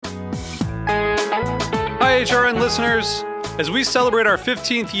HRN listeners. As we celebrate our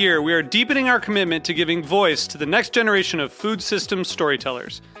 15th year, we are deepening our commitment to giving voice to the next generation of food systems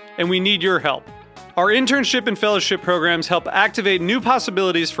storytellers, and we need your help. Our internship and fellowship programs help activate new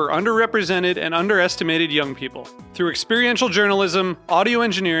possibilities for underrepresented and underestimated young people through experiential journalism, audio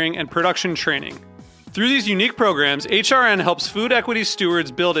engineering, and production training. Through these unique programs, HRN helps food equity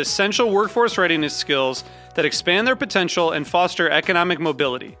stewards build essential workforce readiness skills that expand their potential and foster economic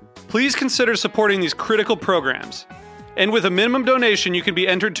mobility. Please consider supporting these critical programs. And with a minimum donation, you can be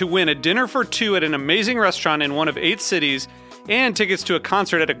entered to win a dinner for two at an amazing restaurant in one of 8 cities and tickets to a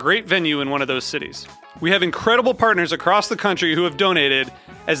concert at a great venue in one of those cities. We have incredible partners across the country who have donated,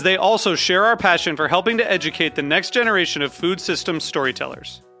 as they also share our passion for helping to educate the next generation of food systems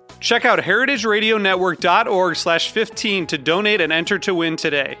storytellers. Check out heritageradionetwork.org/15 to donate and enter to win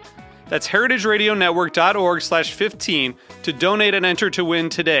today. That's heritageradionetwork.org/15 to donate and enter to win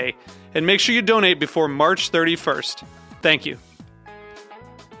today. And make sure you donate before March 31st. Thank you.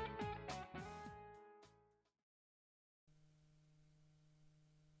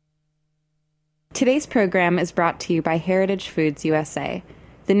 Today's program is brought to you by Heritage Foods USA,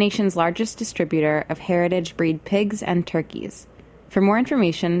 the nation's largest distributor of heritage breed pigs and turkeys. For more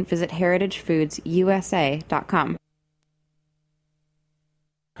information, visit heritagefoodsusa.com.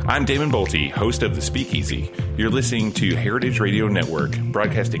 I'm Damon Bolte, host of The Speakeasy. You're listening to Heritage Radio Network,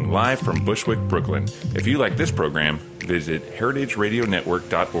 broadcasting live from Bushwick, Brooklyn. If you like this program, visit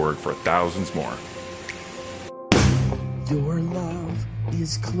heritageradionetwork.org for thousands more. Your love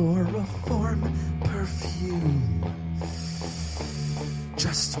is chloroform perfume.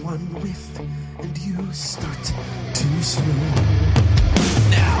 Just one whiff and you start to swoon.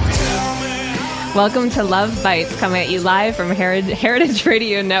 Now tell me. Welcome to Love Bites, coming at you live from Heritage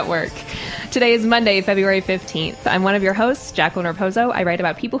Radio Network. Today is Monday, February 15th. I'm one of your hosts, Jacqueline Raposo. I write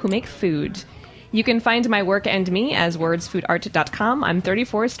about people who make food. You can find my work and me as wordsfoodart.com. I'm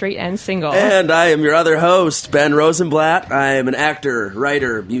 34, straight, and single. And I am your other host, Ben Rosenblatt. I am an actor,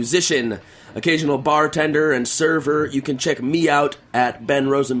 writer, musician, occasional bartender, and server. You can check me out at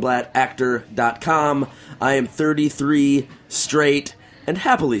benrosenblattactor.com. I am 33, straight, and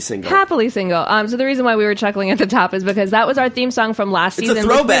happily single. Happily single. So the reason why we were chuckling at the top is because that was our theme song from last season. It's a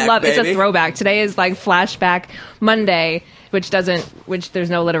throwback, baby. It's a throwback. Today is like Flashback Monday, which there's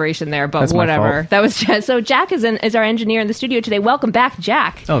no alliteration there, but that's whatever. That was just, so Jack is our engineer in the studio today. Welcome back,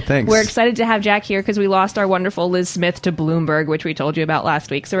 Jack. Oh, thanks. We're excited to have Jack here because we lost our wonderful Liz Smith to Bloomberg, which we told you about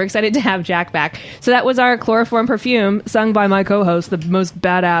last week. So we're excited to have Jack back. So that was our Chloroform Perfume, sung by my co-host, the most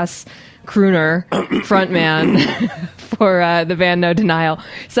badass crooner frontman for the band No Denial.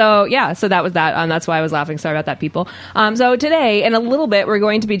 So yeah, so that was that. That's why I was laughing. Sorry about that, people. So today, in a little bit, we're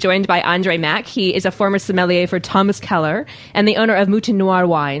going to be joined by Andre Mack. He is a former sommelier for Thomas Keller and the owner of Mouton Noir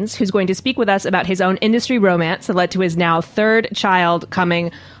wines, who's going to speak with us about his own industry romance that led to his now 3rd child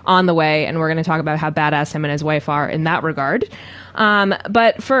coming on the way. And we're going to talk about how badass him and his wife are in that regard.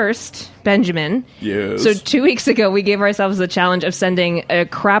 But first, Benjamin. Yes. So 2 weeks ago, we gave ourselves the challenge of sending a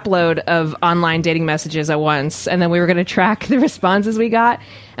crap load of online dating messages at once, and then we were going to track the responses we got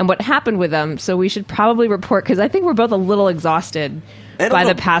and what happened with them. So we should probably report, because I think we're both a little exhausted by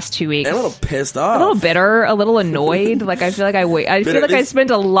the past 2 weeks. And a little pissed off. A little bitter, a little annoyed. Like, I feel like I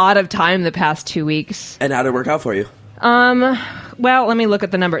spent a lot of time the past 2 weeks. And how did it work out for you? Well, let me look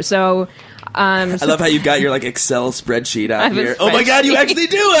at the numbers. So I love how you've got your Excel spreadsheet out here. Oh my god, you actually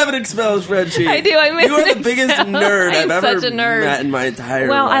do have an Excel spreadsheet. I do. You are the biggest nerd I've ever met in my entire life.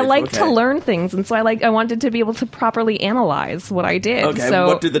 Well, I like to learn things, and so I wanted to be able to properly analyze what I did. Okay, so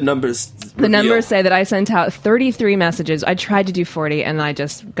what do the numbers reveal? The numbers say that I sent out 33 messages. I tried to do 40, and I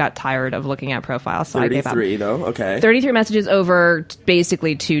just got tired of looking at profiles, so 33, I gave up. 33, though? Okay. 33 messages over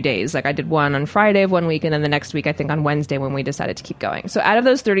basically 2 days. I did one on Friday of one week, and then the next week, I think on Wednesday, when we decided to keep going. So out of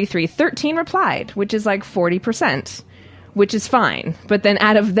those 33, 13 replied, which is 40%, which is fine. But then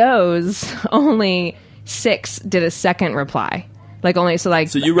out of those, only 6 did a second reply. So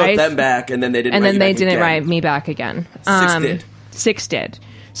you wrote them back, and then they didn't. And then they didn't write me back again. 6 did. 6 did.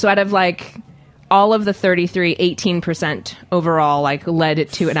 So out of all of the 33, 18% overall led it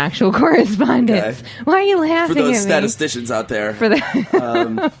to an actual correspondence. Okay. Why are you laughing at me? For those statisticians out there. But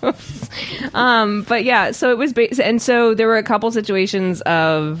yeah, so it was and so there were a couple situations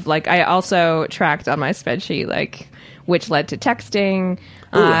of I also tracked on my spreadsheet which led to texting.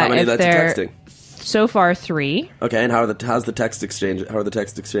 Ooh, how many led to texting? So far 3. Okay, and how's the text exchange? How are the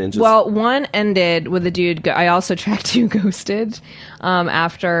text exchanges? Well, one ended with a dude. I also tracked who ghosted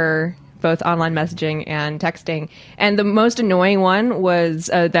after both online messaging and texting. And the most annoying one was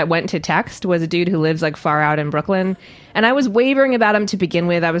that went to text was a dude who lives like far out in Brooklyn. And I was wavering about him to begin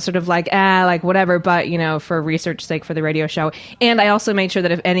with. I was sort of like, like whatever, but for research sake for the radio show. And I also made sure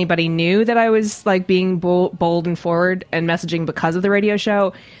that if anybody knew that I was like being bold and forward and messaging because of the radio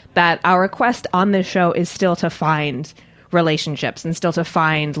show, that our quest on this show is still to find relationships and still to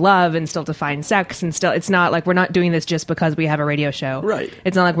find love and still to find sex and still, it's not like we're not doing this just because we have a radio show. Right.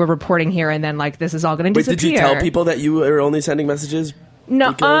 It's not like we're reporting here and then like this is all going to disappear. Wait, did you tell people that you are only sending messages?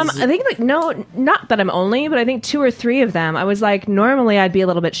 No, I think like no, not that I'm only, but I think 2 or 3 of them. I was like, normally I'd be a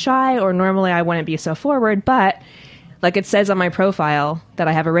little bit shy, or normally I wouldn't be so forward, but like it says on my profile that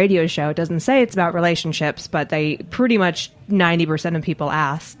I have a radio show. It doesn't say it's about relationships, but they pretty much 90% of people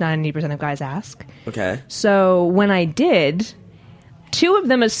ask, 90% of guys ask. Okay. So when I did, 2 of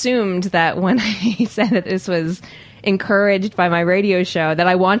them assumed that when I said that this was encouraged by my radio show, that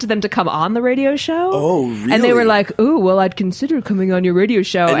I wanted them to come on the radio show. Oh, really? And they were like, "Ooh, well, I'd consider coming on your radio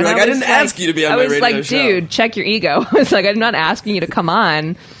show." And you're like, I didn't ask you to be on my radio show. I was like, dude, check your ego. I was like, I'm not asking you to come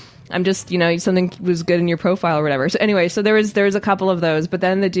on. I'm just, something was good in your profile or whatever. So anyway, so there was a couple of those. But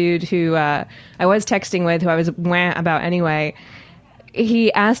then the dude who I was texting with, who I was about anyway,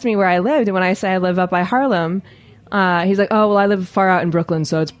 he asked me where I lived. And when I say I live up by Harlem, he's like, "Oh, well, I live far out in Brooklyn,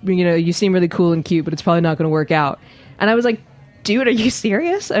 so it's, you seem really cool and cute, but it's probably not going to work out." And I was like, "Dude, are you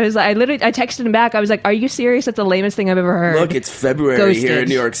serious?" I texted him back. I was like, "Are you serious? That's the lamest thing I've ever heard." Look, it's February here in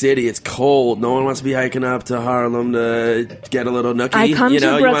New York City. It's cold. No one wants to be hiking up to Harlem to get a little nookie. I come to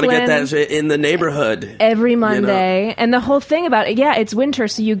Brooklyn, you want to get that shit in the neighborhood every Monday. And the whole thing about it, it's winter,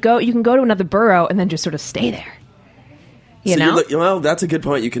 so you can go to another borough and then just sort of stay there. Well, that's a good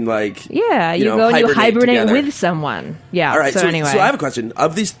point. You can you go and you hibernate together with someone. Yeah. All right. So anyway, so I have a question.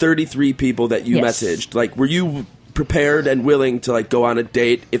 Of these 33 people that you messaged, like, were you prepared and willing to like go on a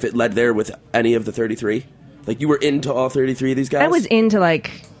date if it led there with any of the 33? Like, you were into all 33 of these guys? I was into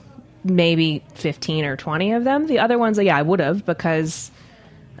like maybe 15 or 20 of them. The other ones, I would have, because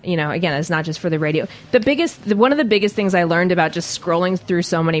again, it's not just for the radio. One of the biggest things I learned about just scrolling through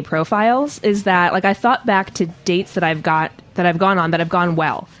so many profiles is that, like, I thought back to dates that I've gone on that have gone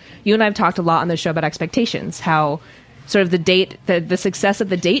well. You and I have talked a lot on the show about expectations, how sort of the success of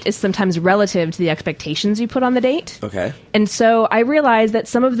the date is sometimes relative to the expectations you put on the date. Okay. And so I realized that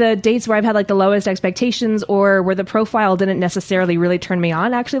some of the dates where I've had like the lowest expectations, or where the profile didn't necessarily really turn me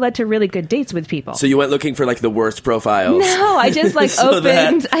on, actually led to really good dates with people. So you went looking for like the worst profiles? No, I just like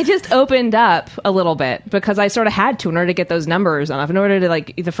opened up a little bit, because I sort of had to in order to get those numbers enough. In order to,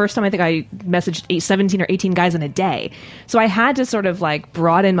 like, the first time I think I messaged 17 or 18 guys in a day. So I had to sort of like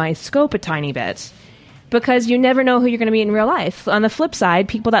broaden my scope a tiny bit, because you never know who you're going to meet in real life. On the flip side,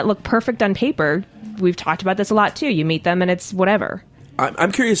 people that look perfect on paper, we've talked about this a lot too. You meet them and it's whatever.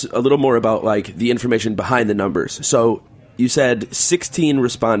 I'm curious a little more about like the information behind the numbers. So you said 16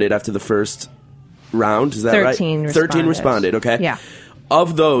 responded after the first round. Is that 13 right? 13 responded. Okay. Yeah.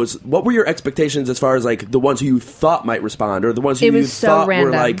 Of those, what were your expectations as far as like the ones who you thought might respond, or the ones who you thought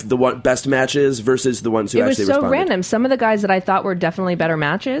were like the best matches versus the ones who actually responded? It was so random. Some of the guys that I thought were definitely better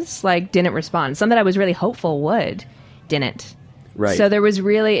matches, like, didn't respond. Some that I was really hopeful didn't. Right. So there was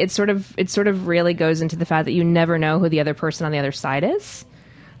really, it sort of really goes into the fact that you never know who the other person on the other side is,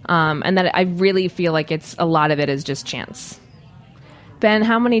 and that I really feel like a lot of it is just chance. Ben,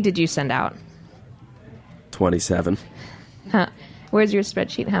 how many did you send out? 27. Huh. Where's your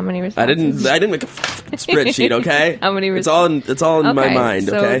spreadsheet? How many responses? I didn't make a spreadsheet, okay? How many It's all in my mind,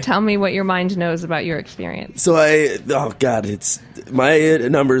 okay? So tell me what your mind knows about your experience. So my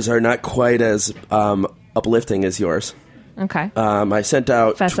numbers are not quite as uplifting as yours. Okay. I sent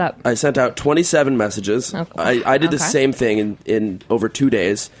out Fess up. I sent out 27 messages. Okay. I did the same thing in over 2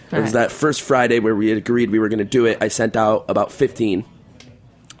 days. It was that first Friday where we had agreed we were going to do it. I sent out about 15.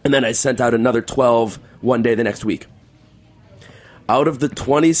 And then I sent out another 12 one day the next week. Out of the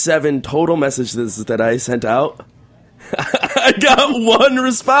 27 total messages that I sent out, I got 1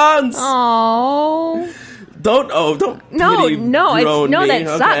 response. Oh. Don't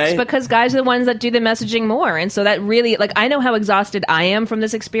that sucks, because guys are the ones that do the messaging more, and so that really, like, I know how exhausted I am from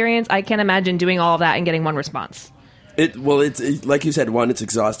this experience. I can't imagine doing all of that and getting 1 response. It's like you said, 1, it's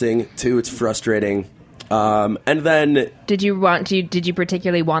exhausting. 2, it's frustrating. And then did you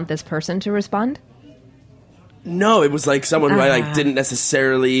particularly want this person to respond? No, it was like someone who I like didn't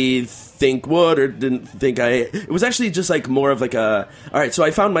necessarily think would, or didn't think it was actually just like more of like all right, so I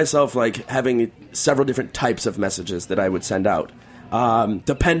found myself like having several different types of messages that I would send out,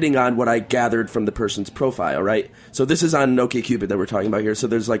 depending on what I gathered from the person's profile, right? So this is on OkCupid that we're talking about here, so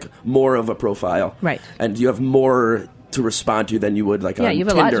there's like more of a profile. Right. And you have more to respond to than you would like on you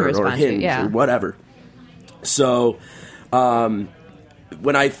have a lot to Tinder or respond to, Hinge or whatever. So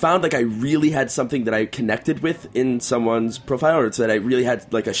when I found like I really had something that I connected with in someone's profile, or it's that I really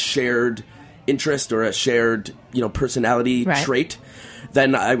had like a shared interest or a shared, personality trait,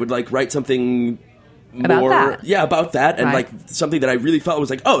 then I would like write something more about that and like something that I really felt was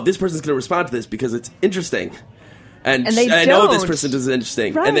like, oh, this person's going to respond to this because it's interesting. And I know this person is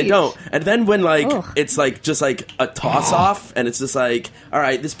interesting, and they don't. And then when it's like just like a toss off, and it's just like, all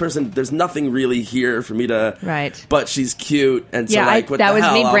right, this person, there's nothing really here for me to. But she's cute, and so what that the was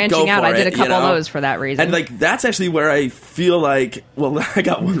hell, me branching out. I did a couple of those for that reason, and like that's actually where I feel like, well, I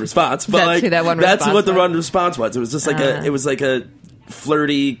got one response, but that's what the one response was. It was just like a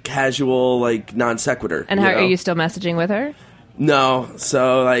flirty, casual, like non sequitur. And how are you still messaging with her? No,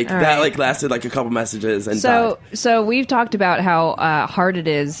 so that lasted like a couple messages and died. So we've talked about how hard it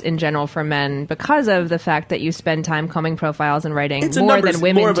is in general for men because of the fact that you spend time combing profiles and writing than women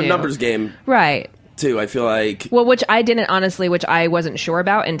do. More of a numbers game, right? Too, I feel like. Well, which I didn't honestly, which I wasn't sure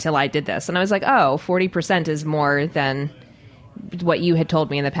about until I did this, and I was like, 40% is more than what you had told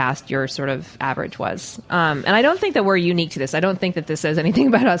me in the past your sort of average was. And I don't think that we're unique to this. I don't think that this says anything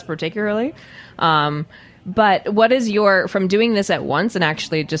about us particularly. But what is from doing this at once and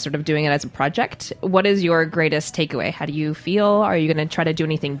actually just sort of doing it as a project, what is your greatest takeaway? How do you feel? Are you going to try to do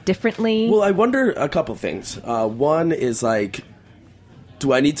anything differently? Well, I wonder a couple things. One is like,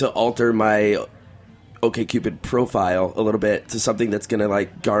 do I need to alter my OkCupid profile a little bit to something that's going to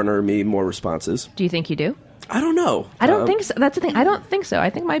like garner me more responses? Do you think you do? I don't know. I don't think so. That's the thing. I don't think so.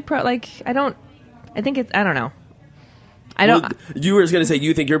 I think I don't know. You were going to say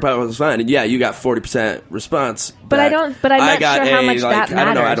you think your profile was fine, and you got 40% response. But I'm not sure how much that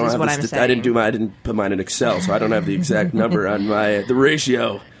matters. I don't know. I'm saying. I didn't put mine in Excel, so I don't have the exact number on the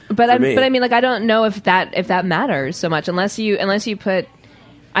ratio. But I mean, like, I don't know if that matters so much unless you put.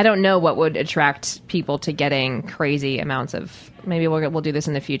 I don't know what would attract people to getting crazy amounts of. Maybe we'll do this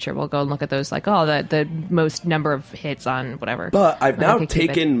in the future. We'll go and look at those, like, the most number of hits on whatever. But I've now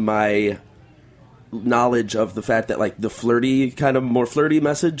taken my knowledge of the fact that like the more flirty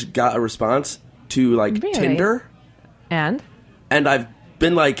message got a response to like Tinder, and I've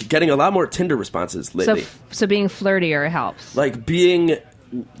been like getting a lot more Tinder responses lately. So being flirtier helps. Like being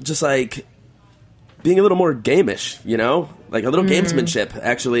just like being a little more gameish, like a little gamesmanship.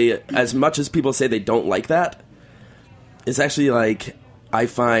 Actually, as much as people say they don't like that, it's actually like I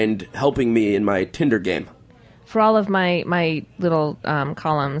find helping me in my Tinder game. For all of my little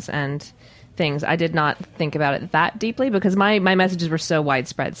columns and things, I did not think about it that deeply because my messages were so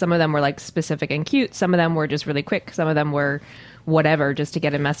widespread. Some of them were like specific and cute. Some of them were just really quick. Some of them were whatever, just to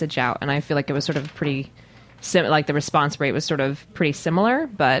get a message out. And I feel like it was sort of pretty like the response rate was sort of pretty similar.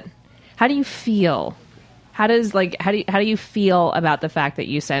 But how do you feel? How do you feel about the fact that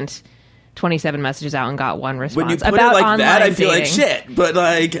you sent 27 messages out and got one response? When you put about it like that, I feel dating. like shit. But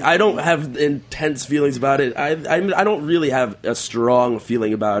like, I don't have intense feelings about it. I don't really have a strong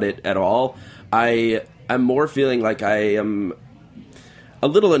feeling about it at all. I'm more feeling like I am a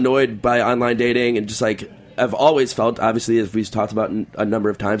little annoyed by online dating, and just like I've always felt, obviously, as we've talked about a number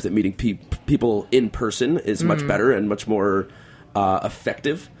of times, that meeting people in person is much better and much more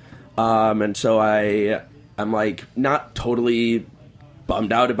effective. And so I'm like not totally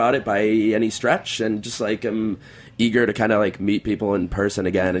bummed out about it by any stretch, and just like I'm eager to kind of like meet people in person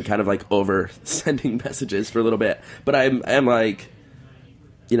again and kind of like over sending messages for a little bit. But I'm like,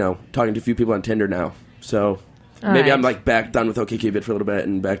 talking to a few people on Tinder now, so maybe I'm like done with OkCupid for a little bit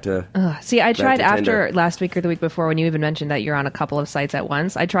and back to. See, I tried after last week or the week before when you even mentioned that you're on a couple of sites at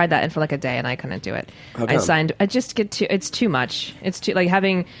once. I tried that and for like a day and I couldn't do it. I just get too. It's too much. It's too like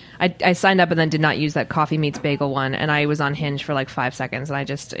having. I signed up and then did not use that Coffee Meets Bagel one, and I was on Hinge for like 5 seconds, and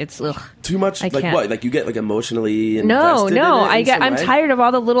it's ugh. Too much. Like what? Like you get like emotionally invested No. in it I'm tired of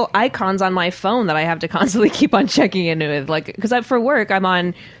all the little icons on my phone that I have to constantly keep on checking in with. Like because for work I'm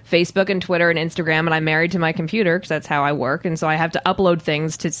on Facebook and Twitter and Instagram, and I'm married to my computer because that's how I work, and so I have to upload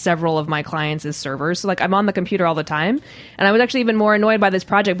things to several of my clients' servers. So like I'm on the computer all the time, and I was actually even more annoyed by this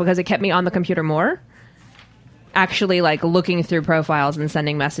project because it kept me on the computer more. Actually, like looking through profiles and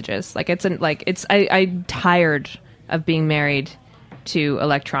sending messages. Like I'm tired of being married to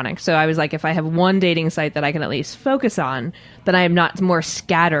electronics. So I was like, if I have one dating site that I can at least focus on, then I am not more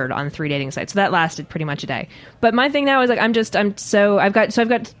scattered on 3 dating sites. So that lasted pretty much a day. But my thing now is like I've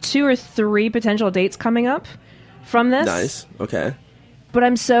got 2 or 3 potential dates coming up from this. Nice. Okay. But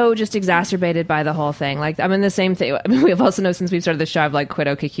I'm so just exacerbated by the whole thing. Like, I'm in the same thing. I mean, we've also known since we've started the show, I've like quit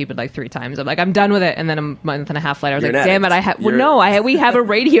OkCupid like 3 times. I'm like, I'm done with it. And then a month and a half later, I was like, damn it, we have a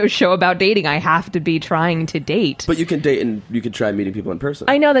radio show about dating. I have to be trying to date. But you can date and you can try meeting people in person.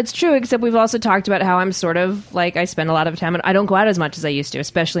 I know that's true, except we've also talked about how I'm sort of like, I spend a lot of time and I don't go out as much as I used to,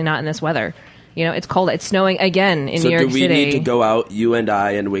 especially not in this weather. You know, it's cold. It's snowing again in New York City. So do we need to go out, you and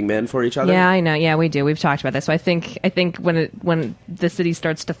I, and wingman for each other? Yeah, I know. Yeah, we do. We've talked about this. So I think when the city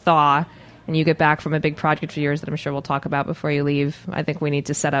starts to thaw and you get back from a big project for yours that I'm sure we'll talk about before you leave, I think we need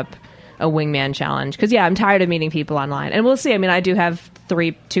to set up a wingman challenge. Because, yeah, I'm tired of meeting people online. And we'll see. I mean, I do have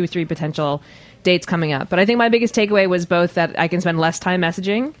 3 potential dates coming up. But I think my biggest takeaway was both that I can spend less time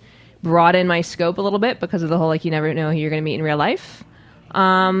messaging, broaden my scope a little bit because of the whole, like, you never know who you're going to meet in real life.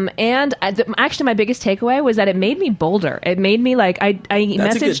 Actually my biggest takeaway was that it made me bolder. It made me like, I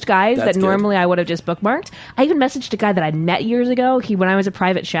messaged guys that normally I would have just bookmarked. I even messaged a guy that I'd met years ago. When I was a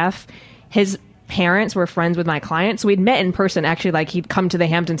private chef, his parents were friends with my client. So we'd met in person, actually, like he'd come to the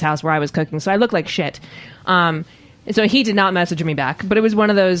Hamptons house where I was cooking. So I looked like shit. So he did not message me back, but it was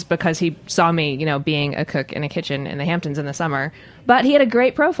one of those because he saw me, you know, being a cook in a kitchen in the Hamptons in the summer. But he had a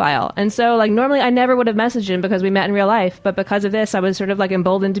great profile. And so, like, normally I never would have messaged him because we met in real life. But because of this, I was sort of, like,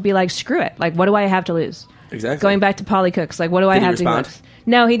 emboldened to be like, screw it. Like, what do I have to lose? Exactly. Going back to Polly Cooks, like, what do I have to lose?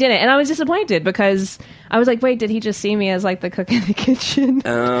 No, he didn't. And I was disappointed because I was like, wait, did he just see me as, like, the cook in the kitchen?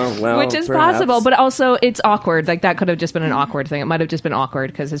 Oh, well, which is perhaps possible, but also it's awkward. Like, that could have just been an awkward thing. It might have just been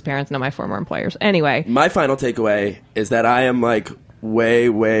awkward because his parents know my former employers. Anyway. My final takeaway is that I am, like, way,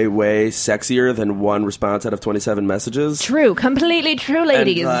 way, way sexier than 1 response out of 27 messages. True. Completely true,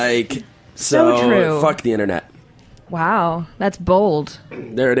 ladies. And, like, so true. Fuck the internet. Wow. That's bold.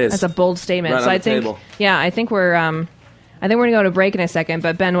 There it is. That's a bold statement. Right so on I the think, table. yeah, I think we're going to go to break in a second.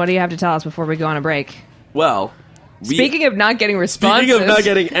 But Ben, what do you have to tell us before we go on a break? Well, speaking of not getting responses. Speaking of not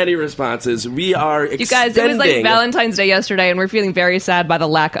getting any responses, we are extending. You guys, it was like Valentine's Day yesterday, and we're feeling very sad by the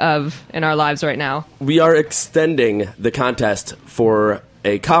lack of in our lives right now. We are extending the contest for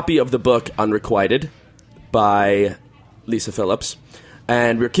a copy of the book Unrequited by Lisa Phillips.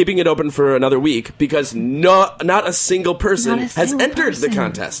 And we're keeping it open for another week because not a single person has entered the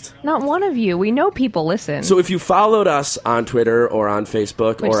contest. Not one of you. We know people listen. So if you followed us on Twitter or on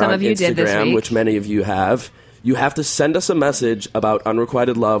Facebook or on Instagram, which many of you have to send us a message about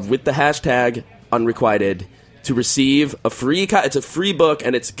unrequited love with the hashtag unrequited to receive a free it's a free book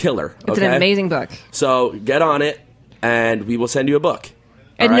and it's killer. It's an amazing book. So get on it and we will send you a book.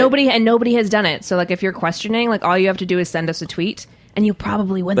 And nobody has done it. So like if you're questioning, like all you have to do is send us a tweet. And you'll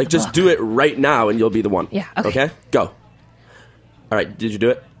probably win the book. Just do it right now and you'll be the one. Yeah, okay. Go. All right, did you do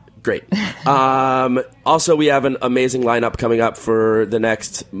it? Great. Also, we have an amazing lineup coming up for the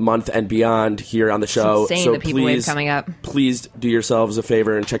next month and beyond here on the show. It's insane the people we have coming up. Please do yourselves a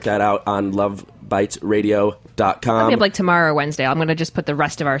favor and check that out on lovebitesradio.com. I'll be up like tomorrow or Wednesday. I'm going to just put the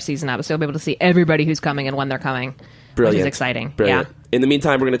rest of our season up so you'll be able to see everybody who's coming and when they're coming. Brilliant. Which is exciting. Brilliant. Yeah. In the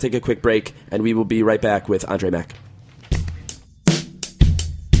meantime, we're going to take a quick break and we will be right back with Andre Mack.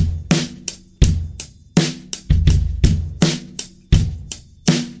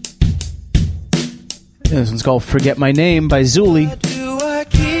 This one's called Forget My Name by Zuli. Do I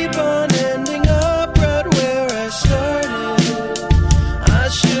keep on ending up right where I started? I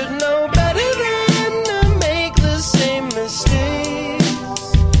should know better than to make the same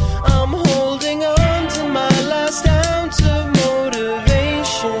mistakes. I'm holding on to my last ounce of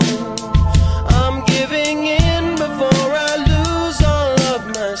motivation. I'm giving in before I lose all of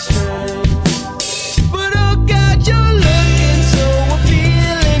my strength. But oh God, you're looking so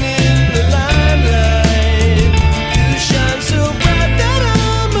appealing in the limelight.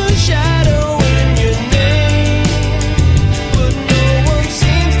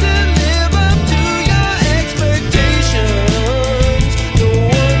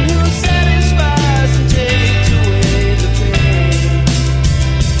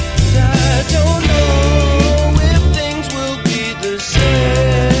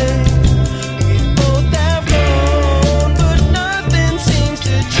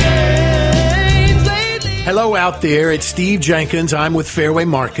 Hello out there, it's Steve Jenkins. I'm with Fairway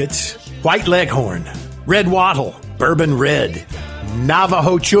Markets. White Leghorn, Red Wattle, Bourbon Red,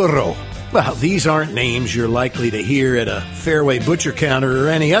 Navajo Churro. Well, these aren't names you're likely to hear at a Fairway butcher counter or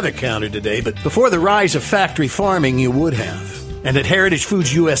any other counter today, but before the rise of factory farming, you would have. And at Heritage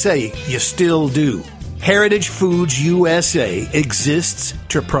Foods USA, you still do. Heritage Foods USA exists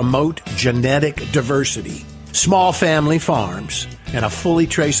to promote genetic diversity, small family farms, and a fully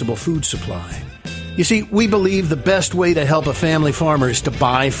traceable food supply. You see, we believe the best way to help a family farmer is to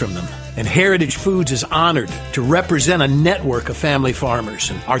buy from them. And Heritage Foods is honored to represent a network of family farmers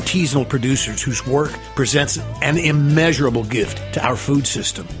and artisanal producers whose work presents an immeasurable gift to our food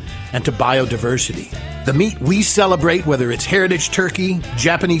system and to biodiversity. The meat we celebrate, whether it's heritage turkey,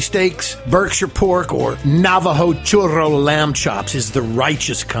 Japanese steaks, Berkshire pork, or Navajo churro lamb chops, is the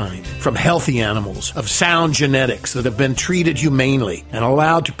righteous kind from healthy animals of sound genetics that have been treated humanely and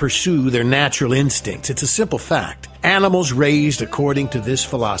allowed to pursue their natural instincts. It's a simple fact. Animals raised according to this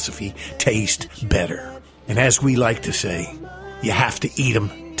philosophy taste better. And as we like to say, you have to eat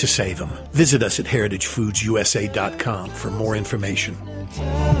them to save them. Visit us at heritagefoodsusa.com for more information.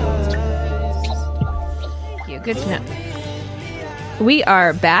 Good to know. We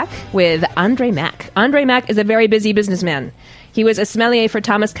are back with Andre Mack. Andre Mack is a very busy businessman. He was a sommelier for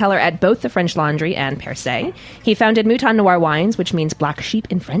Thomas Keller at both the French Laundry and Per Se. He founded Mouton Noir Wines, which means black sheep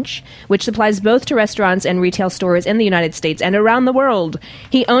in French, which supplies both to restaurants and retail stores in the United States and around the world.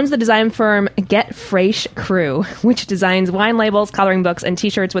 He owns the design firm Get Fresh Crew, which designs wine labels, coloring books, and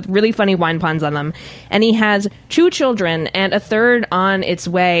t-shirts with really funny wine puns on them. And he has 2 children and a third on its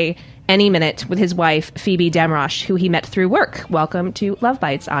way any minute with his wife, Phoebe Damrosch, who he met through work. Welcome to Love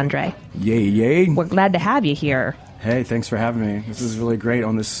Bites, Andre. Yay, yay. We're glad to have you here. Hey, thanks for having me. This is really great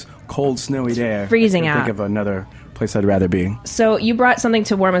on this cold, snowy day. Freezing I out. think of another place I'd rather be. So you brought something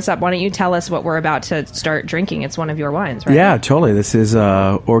to warm us up. Why don't you tell us what we're about to start drinking? It's one of your wines, right? Yeah, totally. This is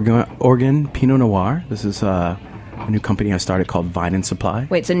Oregon Pinot Noir. This is a new company I started called Vine and Supply.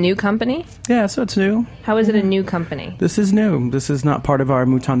 Wait, it's a new company? Yeah, so it's new. How is it a new company? This is new. This is not part of our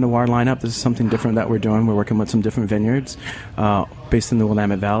Mouton Noir lineup. This is something different that we're doing. We're working with some different vineyards based in the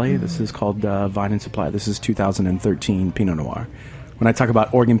Willamette Valley. This is called Vine and Supply. This is 2013 Pinot Noir. When I talk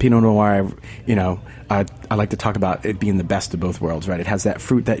about Oregon Pinot Noir, I like to talk about it being the best of both worlds, right? It has that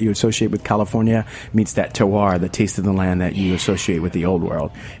fruit that you associate with California, meets that terroir, the taste of the land that you associate with the old world.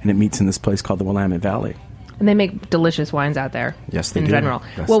 And it meets in this place called the Willamette Valley. And they make delicious wines out there. Yes, they in do. general.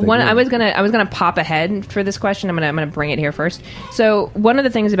 Yes, well, they one do. I was gonna pop ahead for this question. I'm gonna bring it here first. So one of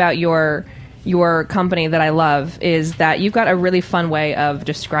the things about your company that I love is that you've got a really fun way of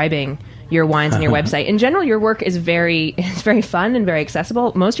describing your wines on your website. In general, your work is very fun and very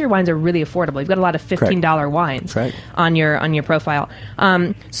accessible. Most of your wines are really affordable. You've got a lot of $15 wines on your profile.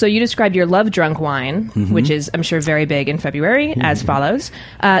 So you described your Love Drunk wine, which is, I'm sure, very big in February, as follows.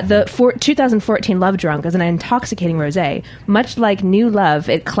 The 2014 Love Drunk is an intoxicating rosé. Much like new love,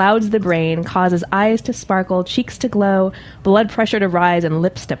 it clouds the brain, causes eyes to sparkle, cheeks to glow, blood pressure to rise, and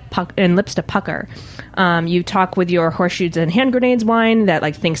lips to pucker. You talk with your horseshoes and hand grenades wine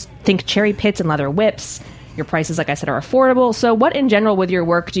that think cherry pits and leather whips. Your prices, like I said, are affordable. So what in general with your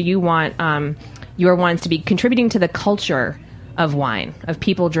work do you want your wines to be contributing to the culture of wine, of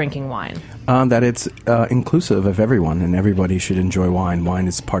people drinking wine? That it's inclusive of everyone, and everybody should enjoy wine. Wine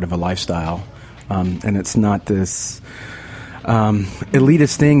is part of a lifestyle, and it's not this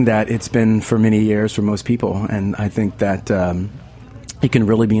elitist thing that it's been for many years for most people. And I think that you can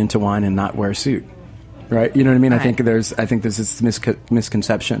really be into wine and not wear a suit. Right, you know what I mean. Right. I think there's this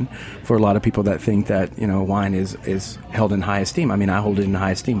misconception for a lot of people that think that wine is held in high esteem. I mean, I hold it in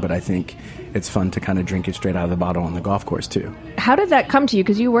high esteem, but I think it's fun to kind of drink it straight out of the bottle on the golf course too. How did that come to you?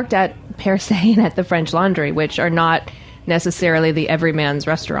 Because you worked at Per Se and at the French Laundry, which are not necessarily the everyman's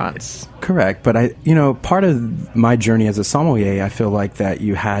restaurants. Correct, but part of my journey as a sommelier, I feel like that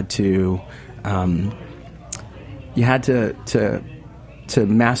you had to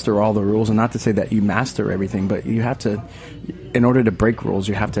master all the rules, and not to say that you master everything, but you have to, in order to break rules,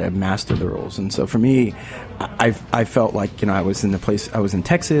 you have to master the rules. And so for me, I felt like I was in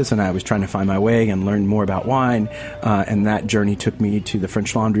Texas, and I was trying to find my way and learn more about wine, and that journey took me to the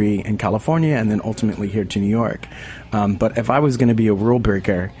French Laundry in California, and then ultimately here to New York. But if I was going to be a rule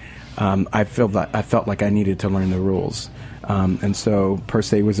breaker, I felt like I needed to learn the rules. And so Per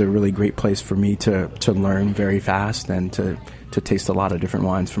Se was a really great place for me to learn very fast and to taste a lot of different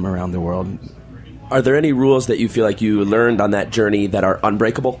wines from around the world. Are there any rules that you feel like you learned on that journey that are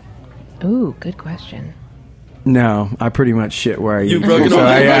unbreakable? Ooh, good question. No, I pretty much shit where I eat. You've broken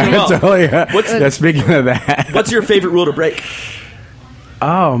all. Totally. Speaking of that. What's your favorite rule to break?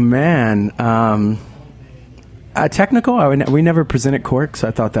 Oh, man. Technical, we never presented corks.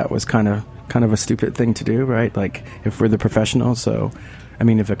 I thought that was kind of a stupid thing to do, right? Like, if we're the professionals, so... I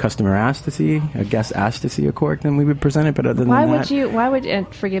mean, if a guest asked to see a cork, then we would present it. But other than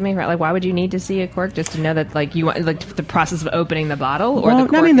that, forgive me, why would you need to see a cork just to know that, you want, the process of opening the bottle? Or well, the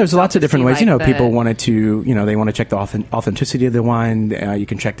cork there's lots of different ways. People wanted to, they want to check the authenticity of the wine. You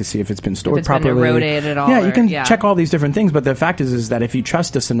can check to see if it's been stored properly. Been eroded at all. Yeah, you can check all these different things. But the fact is that if you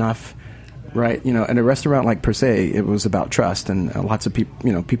trust us enough right? In a restaurant like Per Se, it was about trust, and lots of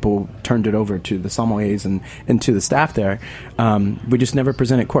people, people turned it over to the sommeliers and to the staff there. We just never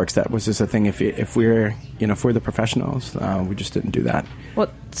presented corks. That was just a thing. If we're the professionals, we just didn't do that.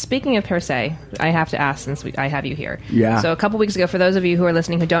 Well, speaking of Per Se, I have to ask since I have you here. Yeah. So a couple weeks ago, for those of you who are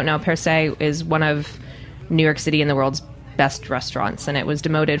listening who don't know, Per Se is one of New York City and the world's best restaurants, and it was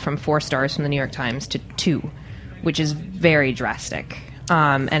demoted from 4 stars from the New York Times to 2, which is very drastic.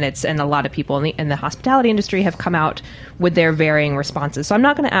 And a lot of people in the hospitality industry have come out with their varying responses. So I'm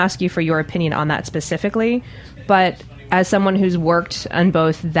not going to ask you for your opinion on that specifically, but as someone who's worked on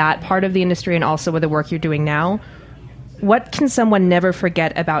both that part of the industry and also with the work you're doing now, what can someone never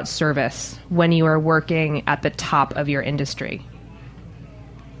forget about service when you are working at the top of your industry?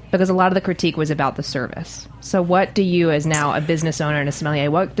 Because a lot of the critique was about the service. So what do you, as now a business owner and a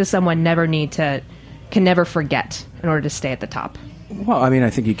sommelier, what does someone can never forget in order to stay at the top? Well, I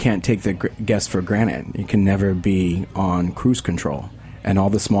think you can't take the guest for granted. You can never be on cruise control, and all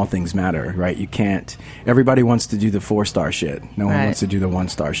the small things matter, right? You can't. Everybody wants to do the 4-star shit. No one wants to do the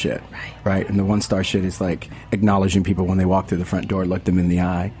 1-star shit, right? And the 1-star shit is like acknowledging people when they walk through the front door, look them in the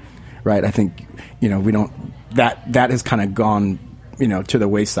eye, right? I think we don't. That has kind of gone, to the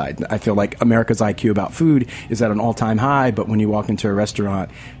wayside. I feel like America's IQ about food is at an all-time high, but when you walk into a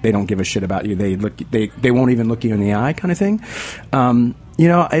restaurant, they don't give a shit about you. They won't even look you in the eye, kind of thing.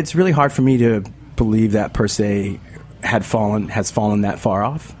 It's really hard for me to believe that Per Se has fallen that far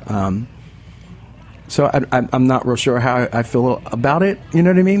off. So I'm not real sure how I feel about it. You know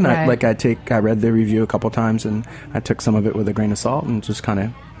what I mean? Right. I read the review a couple times, and I took some of it with a grain of salt and just kind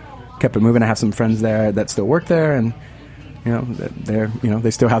of kept it moving. I have some friends there that still work there, and they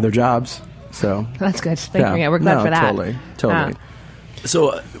still have their jobs. So that's good. We're glad for that. Totally.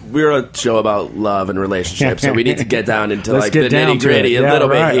 So we're a show about love and relationships, so we need to get down into the down nitty gritty a little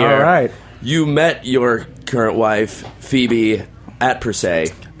bit here. All right. You met your current wife, Phoebe, at Per Se.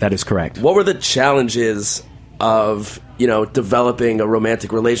 That is correct. What were the challenges of developing a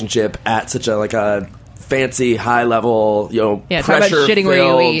romantic relationship at such a fancy, high level, pressure shitting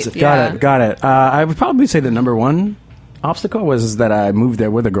where you eat. Got it. I would probably say the number one obstacle was that I moved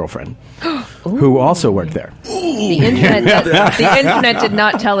there with a girlfriend who also worked there. The internet did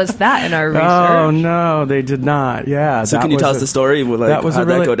not tell us that in our research. Oh no, they did not. Yeah. So can you tell us the story? How'd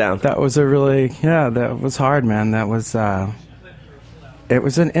that go down? That was that was hard, man. That was it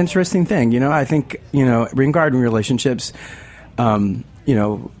was an interesting thing. I think regarding relationships, at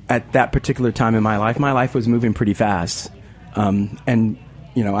that particular time in my life was moving pretty fast, and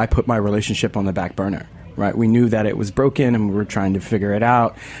I put my relationship on the back burner. Right, we knew that it was broken, and we were trying to figure it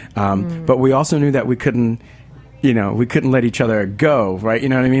out. But we also knew that we couldn't let each other go. Right, you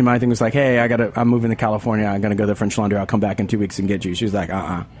know what I mean? My thing was like, hey, I'm moving to California. I'm gonna go to the French Laundry. I'll come back in 2 weeks and get you. She was like,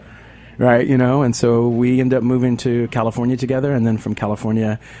 right, and so we ended up moving to California together, and then from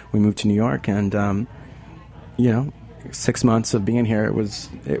California we moved to New York, and 6 months of being here, it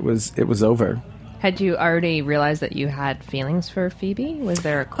was over. Had you already realized that you had feelings for Phoebe? Was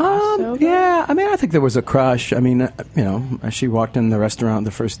there a crossover? Yeah, I think there was a crush. She walked in the restaurant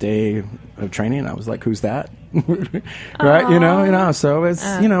the first day of training, and I was like, "Who's that?" Right? So it's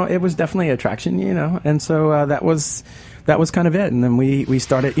it was definitely attraction, and so that was kind of it. And then we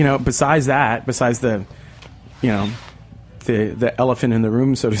started, besides the the elephant in the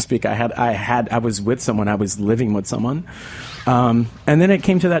room, so to speak. I was with someone. I was living with someone, and then it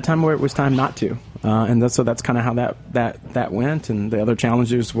came to that time where it was time not to, and that's kind of how that went. And the other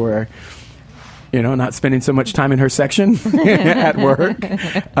challenges were, not spending so much time in her section at work,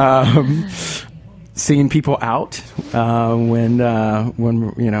 seeing people out when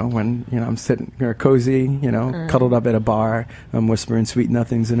I'm sitting here cozy, cuddled up at a bar, I'm whispering sweet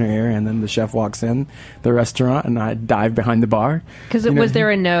nothings in her ear, and then the chef walks in the restaurant, and I dive behind the bar. Because there was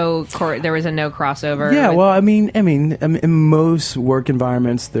a no crossover. Yeah, well, in most work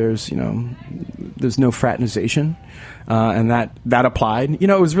environments, there's no fraternization, and that applied.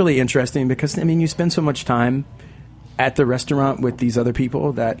 It was really interesting because you spend so much time at the restaurant with these other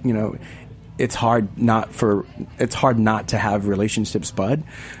people that it's hard not to have relationships bud.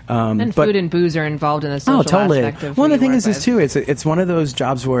 And food and booze are involved in the social aspect of Well, the thing is too, it's one of those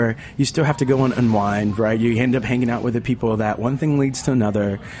jobs where you still have to go and unwind, right? You end up hanging out with the people that one thing leads to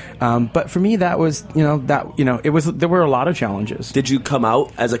another. But for me, that was, there were a lot of challenges. Did you come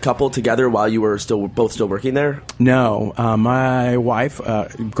out as a couple together while you were both still working there? No. My wife,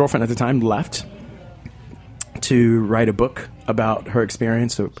 girlfriend at the time, left to write a book about her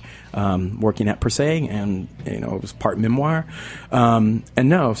experience of working at Per Se, and it was part memoir. And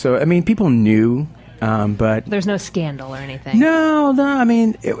no, so people knew But there's no scandal or anything. No. I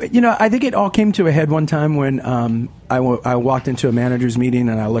mean, I think it all came to a head one time when I walked into a manager's meeting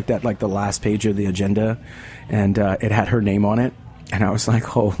and I looked at like the last page of the agenda, and it had her name on it, and I was like,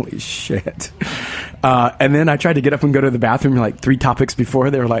 "Holy shit!" And then I tried to get up and go to the bathroom. Like 3 topics before,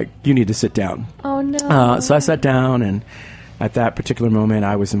 they were like, "You need to sit down." Oh no! So I sat down, and at that particular moment,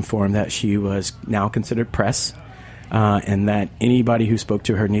 I was informed that she was now considered press, and that anybody who spoke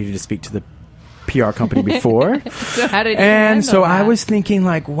to her needed to speak to the PR company before. So how did you and so handle that? I was thinking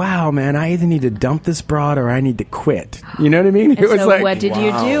like, wow, man, I either need to dump this broad or I need to quit. You know what I mean? And so what did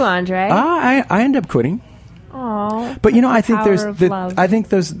you do, Andre? I ended up quitting. Oh, but I think I think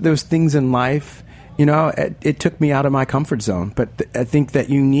those things in life. It took me out of my comfort zone. But I think that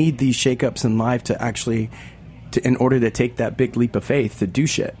you need these shakeups in life to actually, in order to take that big leap of faith to do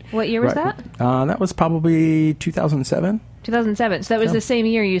shit. What year was that? That was probably 2007. 2007. So that was the same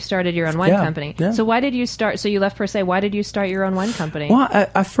year you started your own wine company. Yeah. So why did you start? So you left per se. Why did you start your own wine company? Well,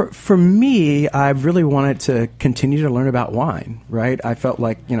 for me, I really wanted to continue to learn about wine. Right? I felt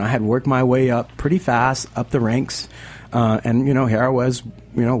like I had worked my way up pretty fast up the ranks, and here I was,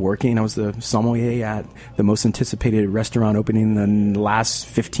 working. I was the sommelier at the most anticipated restaurant opening in the last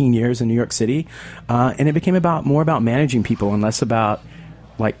 15 years in New York City, and it became more about managing people and less about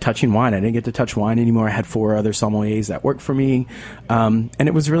like touching wine. I didn't get to touch wine anymore. I had 4 other sommeliers that worked for me. And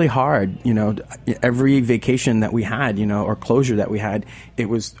it was really hard. Every vacation that we had, or closure that we had, it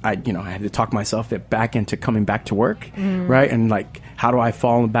was, I had to talk myself back into coming back to work. Right. And like, how do I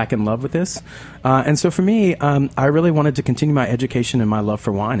fall back in love with this? And so for me, I really wanted to continue my education and my love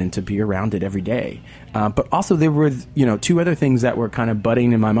for wine and to be around it every day. But also there were, 2 other things that were kind of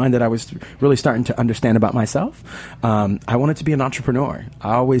budding in my mind that I was really starting to understand about myself. I wanted to be an entrepreneur.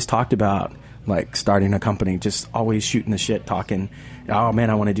 I always talked about like starting a company, just always shooting the shit, talking, oh man,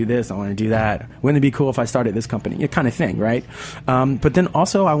 I want to do this, I want to do that. Wouldn't it be cool if I started this company? Kind of thing, right? But then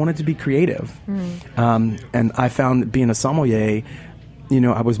also I wanted to be creative. And I found being a sommelier,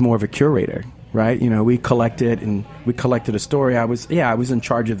 I was more of a curator. Right, we collected a story. I was in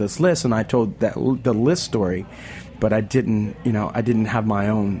charge of this list, and I told the list story, but I didn't have my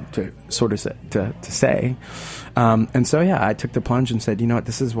own to sort of to say. And so I took the plunge and said, what,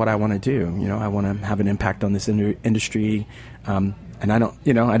 this is what I want to do. I want to have an impact on this industry. And I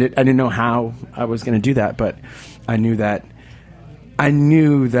didn't know how I was going to do that, but I knew that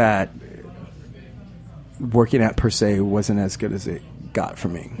working at Per Se wasn't as good as it got for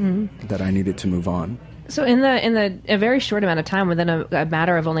me, that I needed to move on. So in a very short amount of time, within a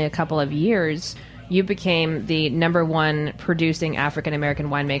matter of only a couple of years, you became the #1 producing African American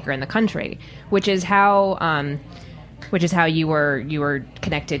winemaker in the country, which is how you were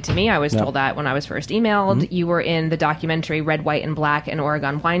connected to me. I was told that when I was first emailed. You were in the documentary Red, White, and Black: An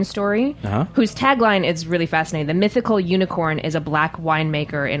Oregon Wine Story, whose tagline is really fascinating. The mythical unicorn is a black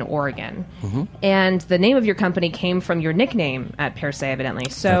winemaker in Oregon. And the name of your company came from your nickname at Per Se, evidently.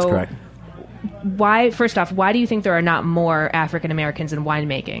 So that's correct. First off, why do you think there are not more African Americans in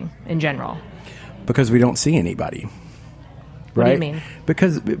winemaking in general? Because we don't see anybody. Right? What do you mean?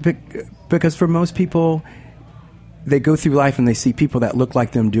 Because for most people, they go through life and they see people that look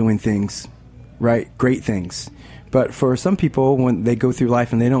like them doing things, right? Great things. But for some people, when they go through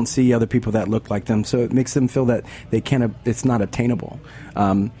life and they don't see other people that look like them, so it makes them feel that they can't. It's not obtainable.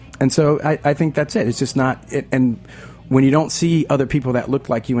 And so I think that's it. It's just not it. And when you don't see other people that look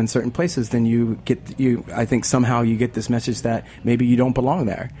like you in certain places, then I think somehow you get this message that maybe you don't belong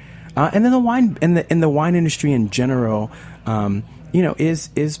there. And then the wine in the wine industry in general,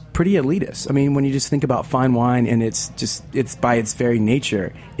 is pretty elitist. I mean, when you just think about fine wine, and it's by its very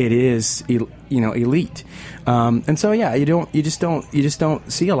nature, it is elite. And so you just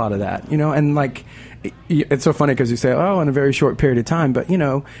don't see a lot of that, and like. It's so funny because you say, in a very short period of time, but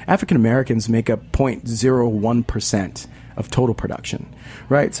African Americans make up 0.01% of total production,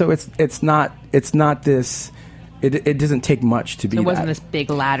 right? So it's not this. It doesn't take much to be. It wasn't that. this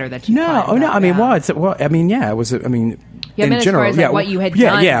big ladder that you. No. I mean, it was. I mean. In general, as far as what you had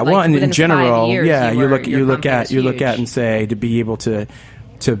done. Yeah. Well, and in general, 5 years, you look at and say, to be able to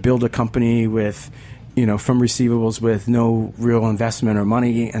build a company with. From receivables with no real investment or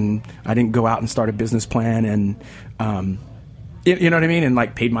money, and I didn't go out and start a business plan, and you know what I mean, and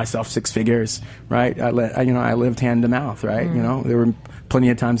like paid myself 6 figures, right? I lived hand to mouth, right? There were plenty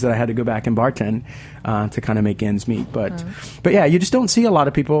of times that I had to go back and bartend to kind of make ends meet, but yeah, you just don't see a lot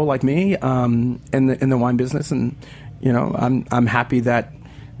of people like me in the wine business, and I'm happy that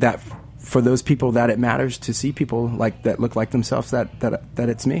for those people that it matters to see people like that look like themselves, that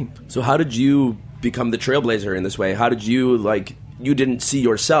it's me. So how did you become the trailblazer in this way? How did you you didn't see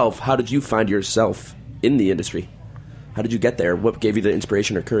yourself. How did you find yourself in the industry? How did you get there? What gave you the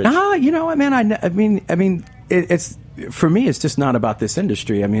inspiration or courage? You know, I mean, it's for me. It's just not about this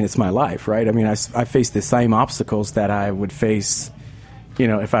industry. I mean, it's my life, right? I mean, I face the same obstacles that I would face, you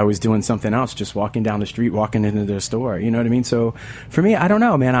know, if I was doing something else, just walking down the street, walking into the store. You know what I mean? So for me, I don't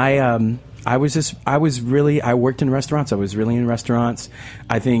know, man. I worked in restaurants. I was really in restaurants.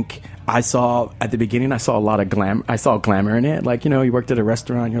 I think at the beginning, I saw a lot of glamour. I saw glamour in it. Like, you know, you worked at a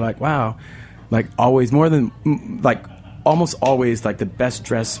restaurant, you're like, wow, like always almost always like the best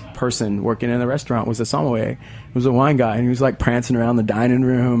dressed person working in the restaurant was a sommelier. It was a wine guy, and he was like prancing around the dining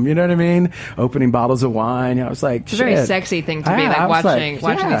room. You know what I mean? Opening bottles of wine. I was like, it's a very sexy thing to be like watching these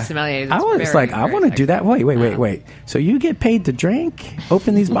sommeliers. I was like, I want to do that. Wait. So you get paid to drink,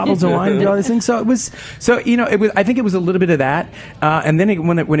 open these bottles of wine, and do all these things. So it was. I think it was a little bit of that, and then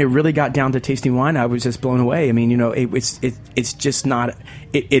when it really got down to tasting wine, I was just blown away. I mean, you know, it's just not.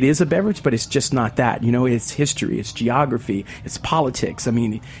 It is a beverage, but it's just not that. You know, it's history, it's geography, it's politics. I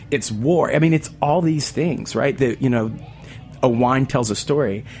mean, it's war. I mean, it's all these things, right? That, you know, a wine tells a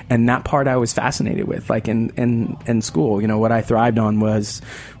story, and that part I was fascinated with. Like in school, you know, what I thrived on was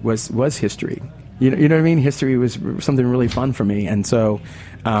history. You know what I mean? History was something really fun for me, and so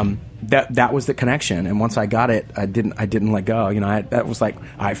that was the connection. And once I got it, I didn't let go. You know, that was like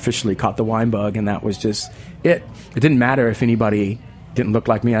I officially caught the wine bug, and that was just it. It didn't matter if anybody didn't look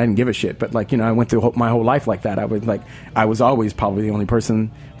like me. I didn't give a shit. But like, you know, I went through my whole life like that. I was always probably the only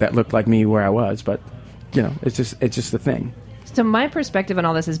person that looked like me where I was. But you know, it's just the thing. So my perspective on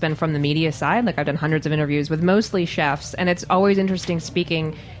all this has been from the media side. Like, I've done hundreds of interviews with mostly chefs, and it's always interesting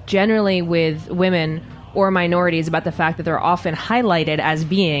speaking generally with women or minorities about the fact that they're often highlighted as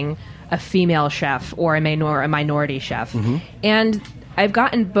being a female chef or a minority chef. Mm-hmm. And I've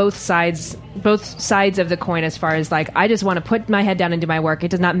gotten both sides of the coin as far as like, I just want to put my head down and do my work.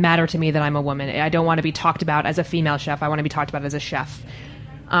 It does not matter to me that I'm a woman. I don't want to be talked about as a female chef. I want to be talked about as a chef.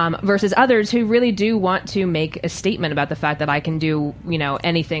 Versus others who really do want to make a statement about the fact that I can do, you know,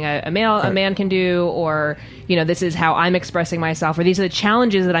 anything a man can do, or, you know, this is how I'm expressing myself, or these are the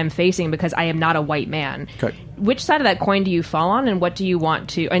challenges that I'm facing because I am not a white man. Okay. Which side of that coin do you fall on, and what do you want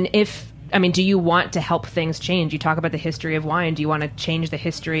to, do you want to help things change? You talk about the history of wine. Do you want to change the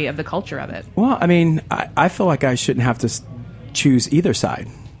history of the culture of it? Well, I mean, I feel like I shouldn't have to choose either side,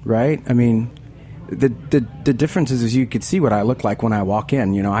 right? I mean, the difference is you could see what I look like when I walk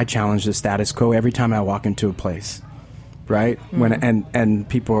in. You know, I challenge the status quo every time I walk into a place, right? Mm-hmm. And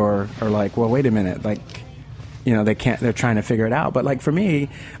people are like, well, wait a minute, like, you know, they're trying to figure it out. But like for me,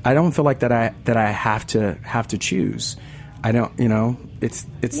 I don't feel like that I have to choose. I don't, you know, it's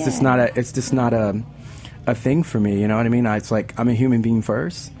just not a thing for me. You know what I mean? It's like I'm a human being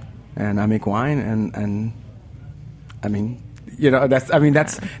first, and I make wine, and I mean, you know,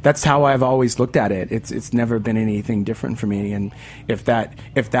 that's how I've always looked at it. It's never been anything different for me. And if a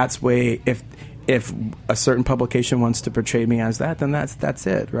certain publication wants to portray me as that, then that's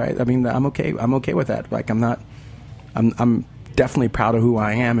it, right? I mean, I'm okay with that. Like I'm definitely proud of who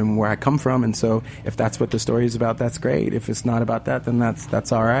I am and where I come from. And so if that's what the story is about, that's great. If it's not about that, then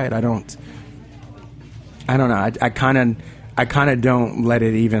that's all right. I don't know. I kind of don't let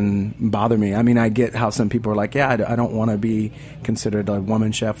it even bother me. I mean, I get how some people are like, yeah, I don't want to be considered a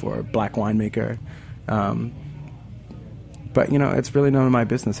woman chef or a black winemaker. But, you know, it's really none of my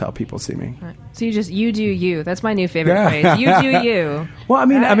business how people see me. Right. So you do you. That's my new favorite phrase. You do you. Well, I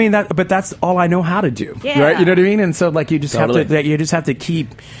mean, but that's all I know how to do. Yeah. Right? You know what I mean? And so, like, you just have to keep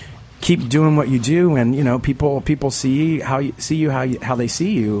doing what you do, and you know, people see how they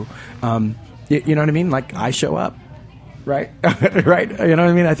see you. You know what I mean? Like, I show up. Right. Right. You know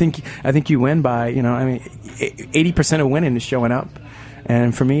what I mean? I think you win by, you know, I mean, 80% of winning is showing up.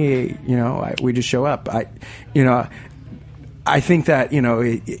 And for me, you know, we just show up. I think that, you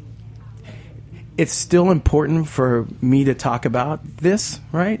know, it's still important for me to talk about this,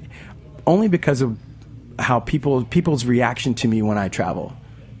 right? Only because of how people's reaction to me when I travel.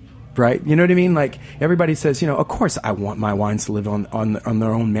 Right? You know what I mean? Like, everybody says, you know, of course I want my wines to live on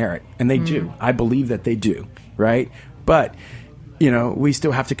their own merit. And they do. I believe that they do. Right? But, you know, we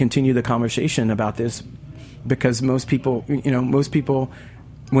still have to continue the conversation about this, because most people,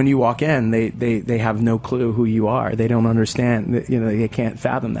 when you walk in, they have no clue who you are. They don't understand, you know, they can't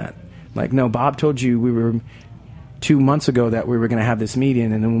fathom that. Like, no, Bob told you we were 2 months ago that we were going to have this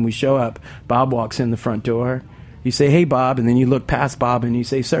meeting. And then when we show up, Bob walks in the front door. You say, hey, Bob. And then you look past Bob and you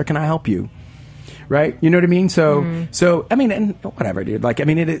say, sir, can I help you? Right? You know what I mean? So I mean, and whatever, dude. Like, I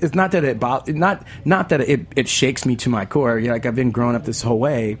mean, it's not that it shakes me to my core. You know, like, I've been growing up this whole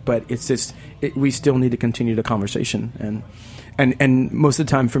way, but it's just we still need to continue the conversation, and And most of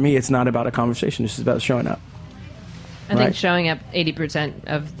the time for me, it's not about a conversation. It's just about showing up. I think showing up, 80%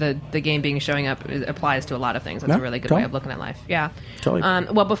 of the game being showing up applies to a lot of things. That's a really good way of looking at life. Yeah. Totally.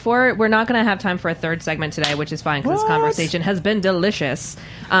 Well, we're not going to have time for a third segment today, which is fine because this conversation has been delicious.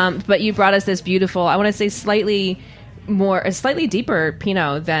 But you brought us this beautiful, I want to say slightly deeper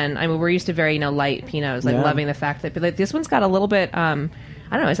Pinot than, we're used to very, light Pinots, loving the fact that this one's got a little bit,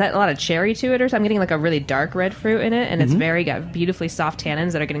 I don't know, is that a lot of cherry to it or something? I'm getting like a really dark red fruit in it, and it's got beautifully soft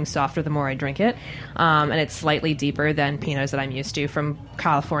tannins that are getting softer the more I drink it. And it's slightly deeper than Pinots that I'm used to from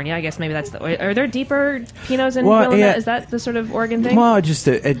California. I guess maybe that's are there deeper Pinots in Willamette? Is that the sort of Oregon thing? Well,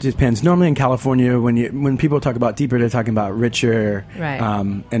 it depends. Normally in California, when people talk about deeper, they're talking about richer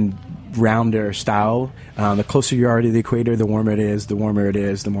and rounder style. The closer you are to the equator, the warmer it is. The warmer it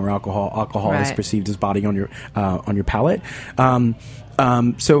is, the more alcohol is perceived as body on your palate.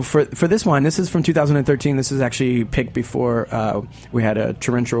 So for this wine, this is from 2013. This is actually picked before we had a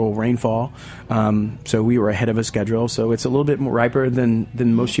torrential rainfall. So we were ahead of a schedule. So it's a little bit more riper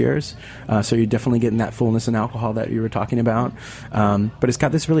than most years. So you're definitely getting that fullness and alcohol that you were talking about. But it's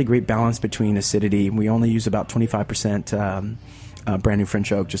got this really great balance between acidity. We only use about 25% brand new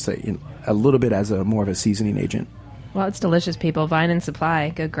French oak, just a little bit as more of a seasoning agent. Well, it's delicious, people. Vine and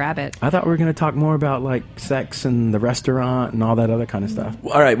Supply. Go grab it. I thought we were going to talk more about like sex and the restaurant and all that other kind of stuff.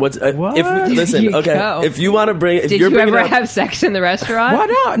 All right. What? If you want to bring, did you ever have sex in the restaurant?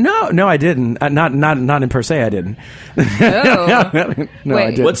 What? No, I didn't. Not in per se. I didn't. Oh. No,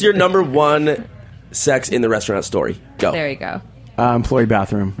 I didn't. What's your number one sex in the restaurant story? Go. There you go. Employee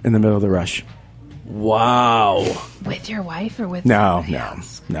bathroom in the middle of the rush. Wow. With your wife or with no.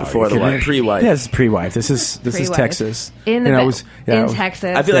 Before the wife, pre-wife. Yeah, it's pre-wife. This is Texas. In Texas. I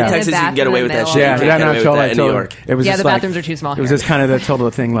feel like Texas you can get away with that shit. Yeah, you can't get away with that in New York. It was the bathrooms are too small. It was just kind of the total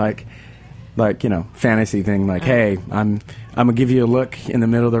thing, like fantasy thing. Like, hey, I'm gonna give you a look in the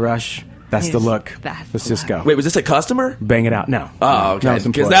middle of the rush. That's the look. Let's just go. Wait, was this a customer? Bang it out. No. Oh, okay.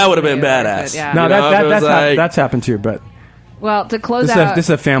 Because that would have been badass. Yeah. No, that's happened too, but. Well, to close out... This is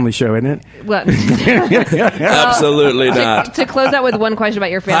a family show, isn't it? Well, absolutely not. To close out with one question about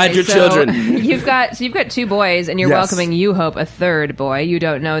your family. Hide your children. You've got 2 boys, and you're welcoming, you hope, a third boy. You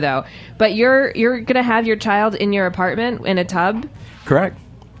don't know, though. But you're going to have your child in your apartment in a tub? Correct.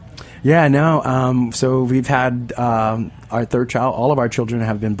 Yeah, no. So we've had our third child. All of our children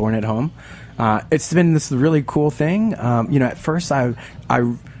have been born at home. It's been this really cool thing. At first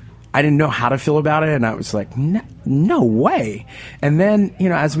I didn't know how to feel about it, and I was like, no way. And then,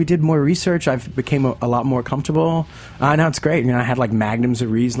 as we did more research, I became a lot more comfortable. Now it's great. I had like magnums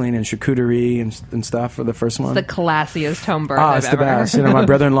of Riesling and charcuterie and stuff for the first one. It's the classiest home birth I've it's the best. My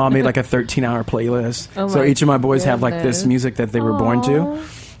brother-in-law made like a 13-hour playlist. So each of my boys have like this music that they were born to.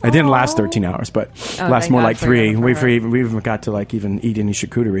 It didn't last 13 hours, but last more like 3. We even got to like even eat any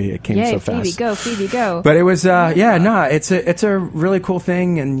charcuterie. It came so fast. Phoebe, go. But it was, it's a really cool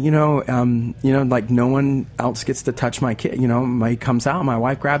thing, and like no one else gets to touch my kid. He comes out, my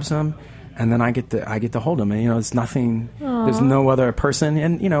wife grabs him, and then I get to hold him, and it's nothing. Aww. There's no other person,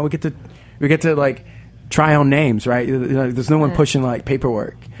 and we get to like try on names, right? There's no one pushing like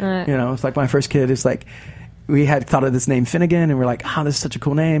paperwork. It's like my first kid is like. We had thought of this name Finnegan, and we're like, this is such a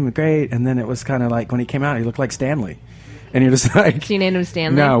cool name, great. And then it was kind of like, when he came out, he looked like Stanley. And you're just like... So you named him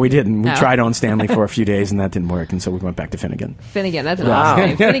Stanley? No, we didn't. We tried on Stanley for a few days, and that didn't work, and so we went back to Finnegan. Finnegan, that's an awesome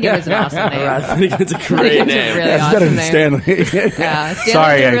name. Finnegan is an awesome name. Right, Finnegan's a great name. Really that's better than Stanley.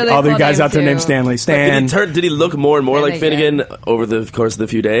 Sorry, really all the guys out there named Stanley. Stan. Did he look more and more like Finnegan over the course of the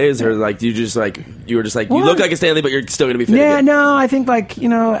few days? Or like, you were just like, you look like a Stanley, but you're still going to be Finnegan? Yeah, no, I think like,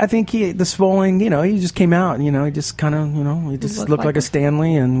 the swelling, he just came out, he just kind of, he just looked like a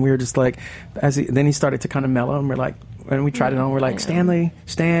Stanley, and we were just like, then he started to kind of mellow, and we're like, and we tried it on. We're like, Stanley,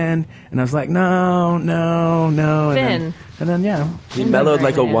 Stan. And I was like, no. Finn. And then he mellowed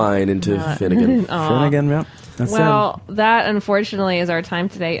like a wine into Finnegan. Finnegan, yep. That's that unfortunately is our time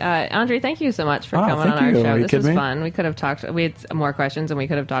today. Andre, thank you so much for coming on our show. This was fun. We could have talked. We had more questions, and we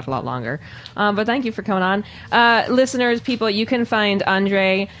could have talked a lot longer. But thank you for coming on, listeners, people. You can find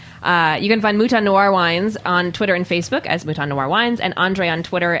Andre. You can find Mouton Noir Wines on Twitter and Facebook as Mouton Noir Wines, and Andre on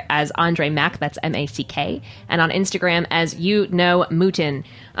Twitter as Andre Mack, that's M-A-C-K, and on Instagram as Mouton.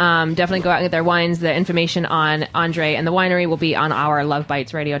 Definitely go out and get their wines. The information on Andre and the winery will be on our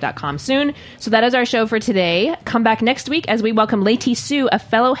lovebitesradio.com soon. So that is our show for today. Come back next week as we welcome Leti Sue, a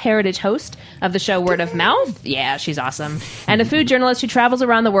fellow Heritage host of the show Word of Mouth. Yeah, she's awesome. And a food journalist who travels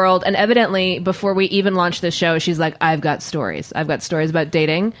around the world, and evidently, before we even launched this show, she's like, I've got stories. I've got stories about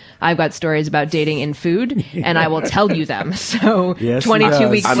dating I've got stories about dating in food, and I will tell you them. So Yes, 22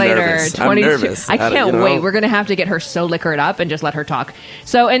 weeks I'm later, nervous. 22. I'm nervous. I can't wait. We're going to have to get her so liquored up and just let her talk.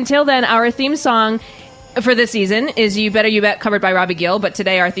 So until then, our theme song for this season is You Better You Bet, covered by Robbie Gill, but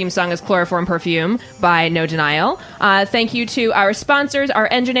today our theme song is Chloroform Perfume by No Denial. Thank you to our sponsors. Our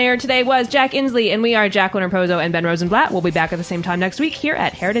engineer today was Jack Inslee, and we are Jacqueline Raposo and Ben Rosenblatt. We'll be back at the same time next week here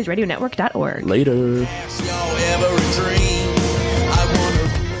at heritageradionetwork.org. Later.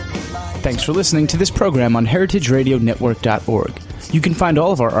 Thanks for listening to this program on heritageradionetwork.org. You can find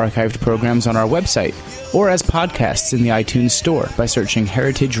all of our archived programs on our website or as podcasts in the iTunes Store by searching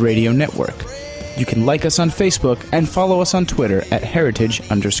Heritage Radio Network. You can like us on Facebook and follow us on Twitter at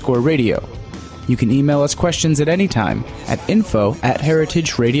heritage_radio. You can email us questions at any time at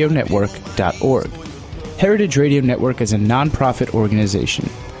info@heritageradionetwork.org. Heritage Radio Network is a non-profit organization.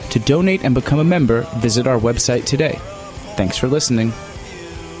 To donate and become a member, visit our website today. Thanks for listening.